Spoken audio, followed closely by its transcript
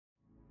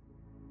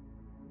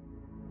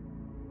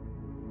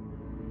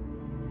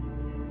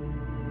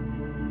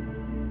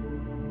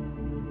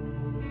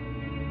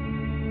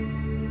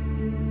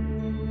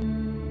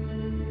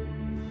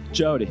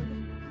Jodi.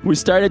 We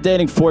started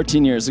dating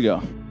 14 years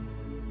ago.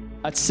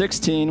 At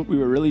 16, we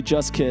were really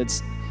just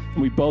kids,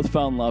 and we both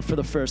fell in love for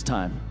the first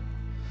time.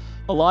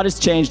 A lot has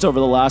changed over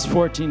the last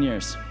 14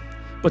 years,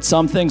 but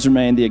some things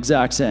remain the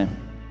exact same.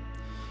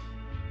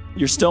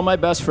 You're still my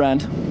best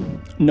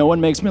friend. No one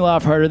makes me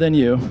laugh harder than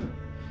you,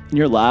 and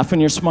your laugh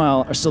and your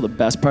smile are still the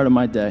best part of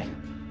my day,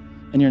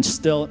 and you're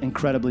still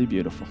incredibly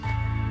beautiful.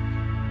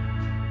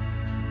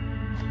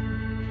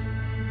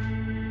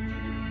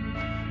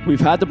 We've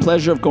had the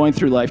pleasure of going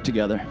through life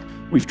together.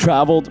 We've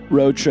traveled,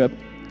 road tripped,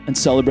 and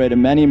celebrated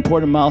many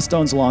important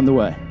milestones along the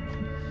way.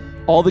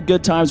 All the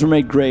good times were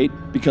made great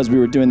because we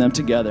were doing them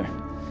together,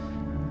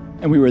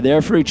 and we were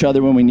there for each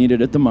other when we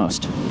needed it the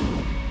most.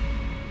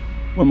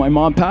 When my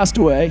mom passed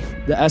away,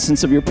 the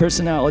essence of your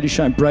personality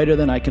shined brighter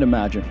than I could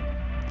imagine.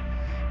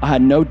 I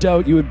had no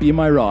doubt you would be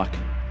my rock,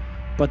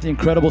 but the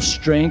incredible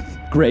strength,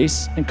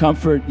 grace, and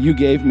comfort you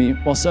gave me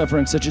while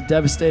suffering such a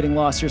devastating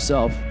loss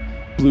yourself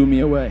blew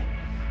me away.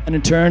 And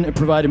in turn, it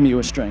provided me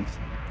with strength.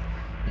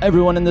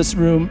 Everyone in this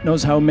room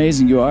knows how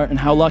amazing you are and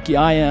how lucky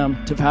I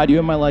am to have had you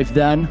in my life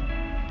then,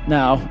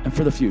 now, and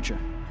for the future.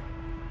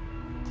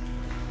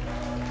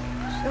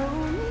 Show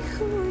me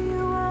who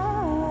you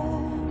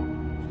are,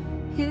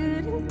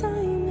 hidden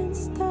diamond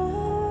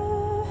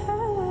star.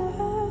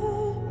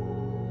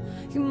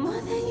 You're more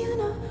than you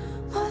know,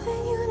 more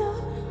than you know.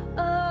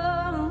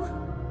 Oh,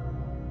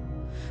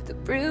 the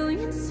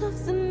brilliance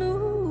of the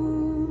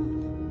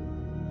moon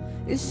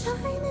is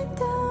shining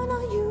down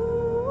on you.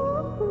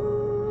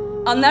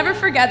 I'll never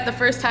forget the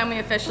first time we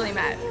officially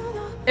met.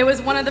 It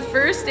was one of the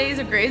first days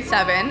of grade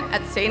 7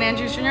 at St.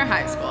 Andrews Junior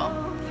High School.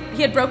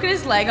 He had broken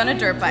his leg on a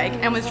dirt bike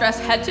and was dressed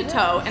head to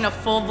toe in a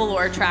full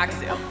velour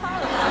tracksuit.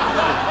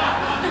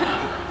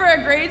 For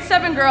a grade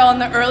 7 girl in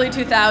the early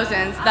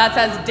 2000s, that's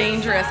as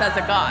dangerous as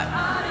it got.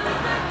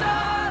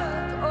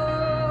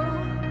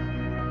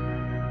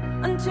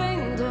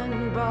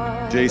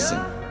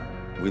 Jason,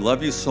 we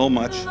love you so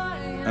much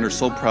and are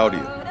so proud of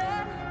you.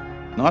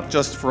 Not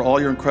just for all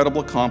your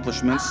incredible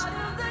accomplishments,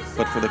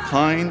 but for the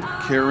kind,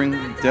 caring,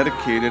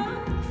 dedicated,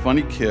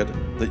 funny kid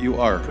that you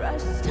are.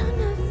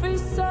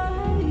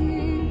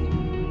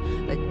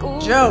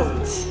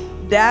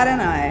 Jodi, Dad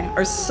and I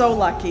are so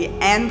lucky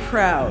and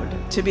proud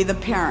to be the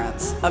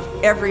parents of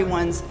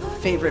everyone's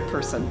favorite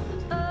person.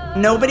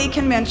 Nobody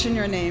can mention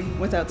your name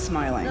without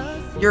smiling.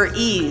 Your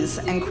ease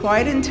and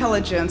quiet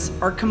intelligence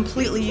are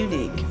completely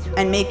unique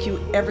and make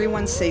you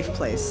everyone's safe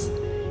place.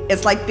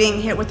 It's like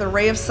being hit with a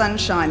ray of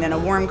sunshine and a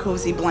warm,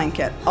 cozy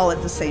blanket all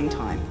at the same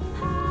time.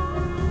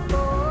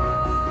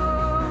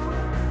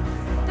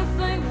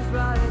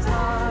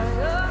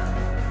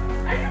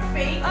 Are you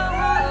faking it?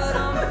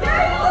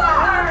 Yeah, you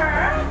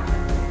are!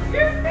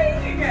 You're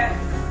faking it!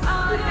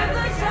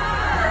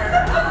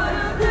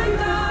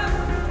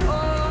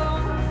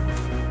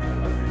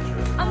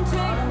 I'm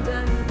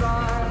changing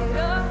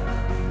brighter,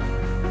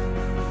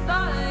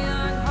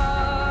 flying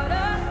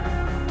harder.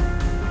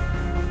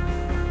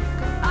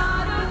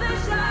 Out of the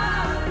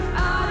shadows,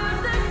 out of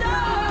the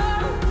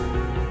dark.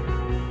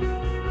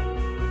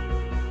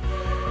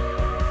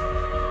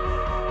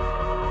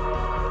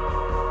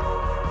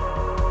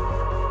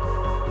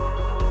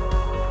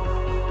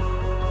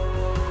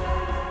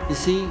 You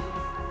see,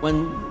 when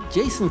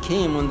Jason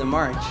came on the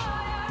march,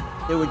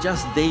 they were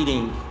just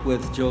dating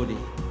with Jodi.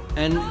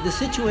 And the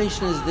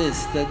situation is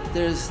this, that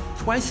there's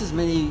twice as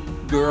many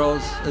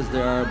girls as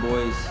there are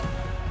boys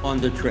on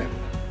the trip.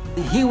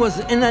 He was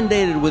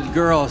inundated with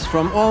girls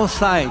from all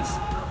sides,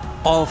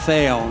 all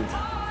failed.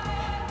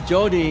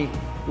 Jodi,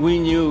 we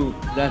knew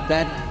that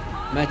that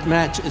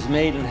match is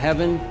made in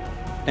heaven,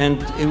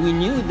 and we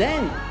knew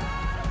then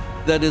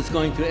that it's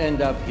going to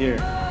end up here.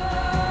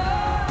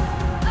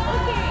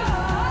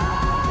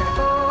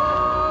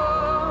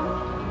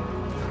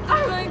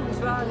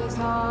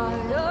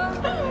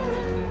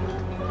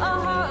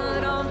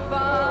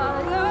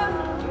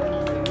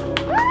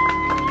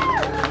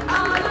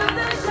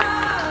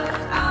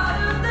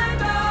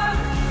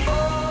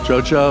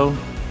 Jojo,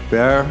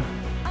 Bear,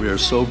 we are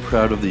so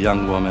proud of the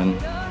young woman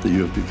that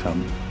you have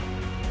become.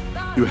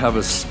 You have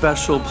a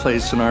special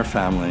place in our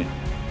family.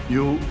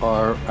 You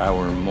are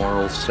our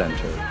moral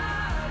center.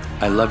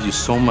 I love you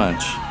so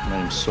much, and I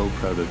am so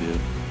proud of you.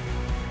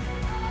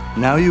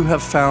 Now you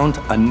have found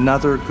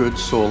another good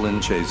soul in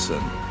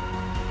Jason,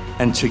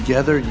 and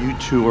together you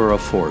two are a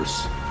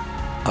force,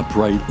 a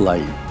bright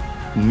light,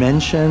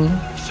 mentioned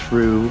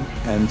through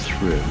and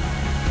through.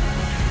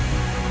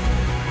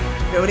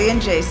 Jodi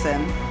and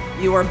Jason,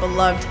 you are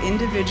beloved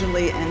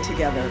individually and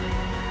together.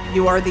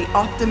 You are the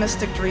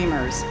optimistic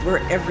dreamers where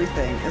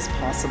everything is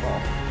possible.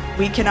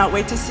 We cannot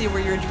wait to see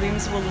where your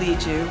dreams will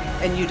lead you,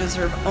 and you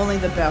deserve only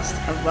the best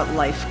of what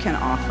life can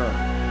offer.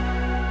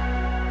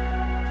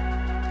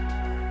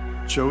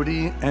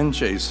 Jodi and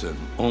Jason,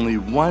 only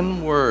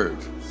one word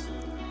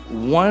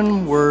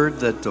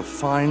that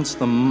defines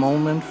the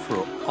moment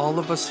for all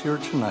of us here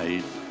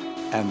tonight,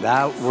 and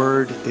that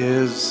word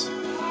is...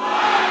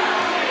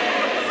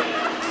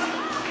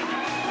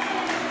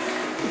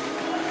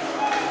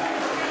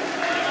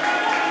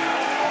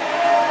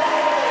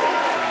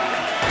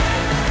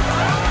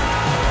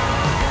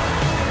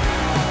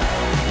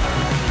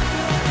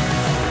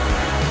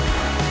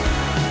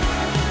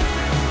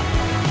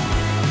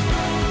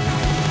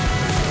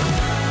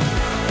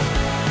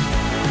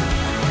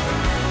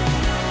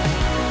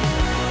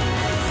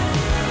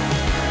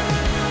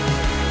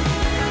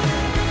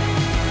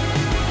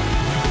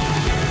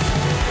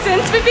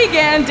 Since we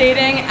began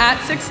dating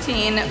at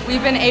 16,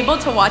 we've been able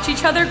to watch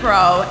each other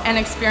grow and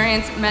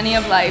experience many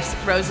of life's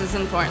roses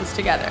and thorns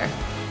together.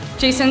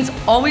 Jason's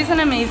always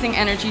an amazing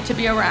energy to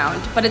be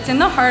around, but it's in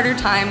the harder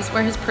times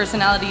where his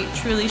personality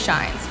truly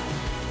shines.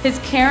 His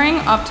caring,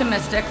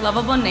 optimistic,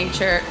 lovable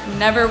nature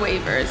never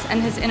wavers,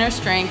 and his inner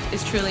strength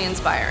is truly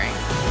inspiring.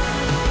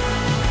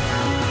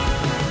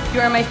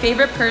 You are my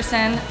favorite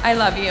person, I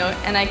love you,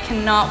 and I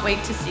cannot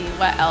wait to see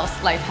what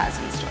else life has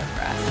in store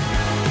for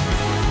us.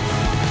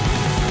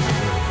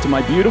 To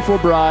my beautiful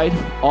bride,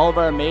 all of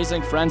our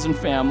amazing friends and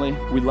family,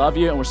 we love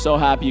you and we're so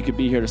happy you could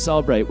be here to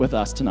celebrate with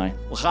us tonight.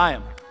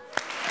 L'chaim.